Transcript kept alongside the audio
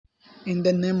In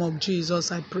the name of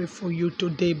Jesus, I pray for you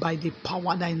today by the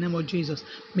power in the name of Jesus.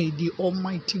 May the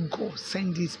Almighty God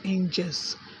send His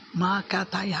angels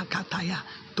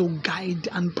to guide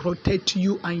and protect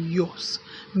you and yours.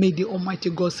 May the Almighty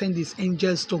God send His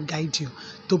angels to guide you,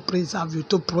 to preserve you,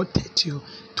 to protect you,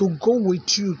 to go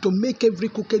with you, to make every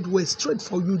crooked way straight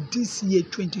for you this year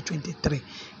 2023.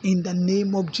 In the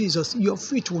name of Jesus, your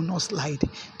feet will not slide.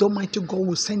 The Almighty God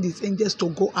will send His angels to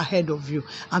go ahead of you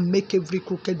and make every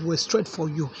crooked way straight for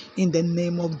you. In the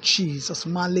name of Jesus,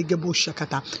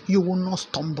 you will not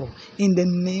stumble. In the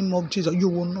name of Jesus, you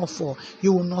will not fall.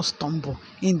 You will not stumble.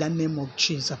 In the name of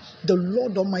Jesus, the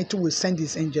Lord Almighty will send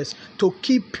His angels to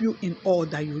keep you in all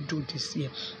that you do this year.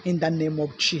 In the name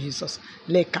of Jesus,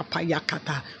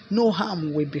 no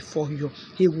harm will befall you.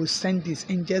 He will send His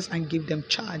angels and give them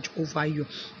charge over you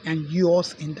and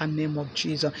yours in the name of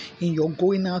Jesus. In your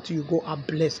going out, you go out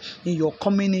blessed. In your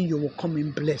coming in, you will come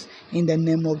in blessed. In the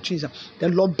name of Jesus, the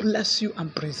Lord bless you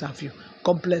and preserve you.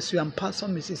 God bless you. And Pastor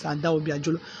Mrs. Adaobi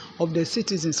Ajulu of the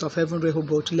Citizens of Heaven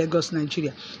Rehoboth, Lagos,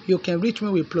 Nigeria. You can reach me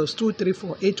with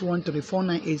 +234 813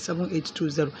 498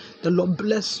 7820. The Lord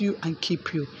bless you and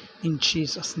keep you in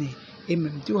Jesus' name.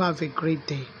 Amen. Do have a great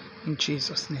day in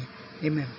Jesus' name. Amen.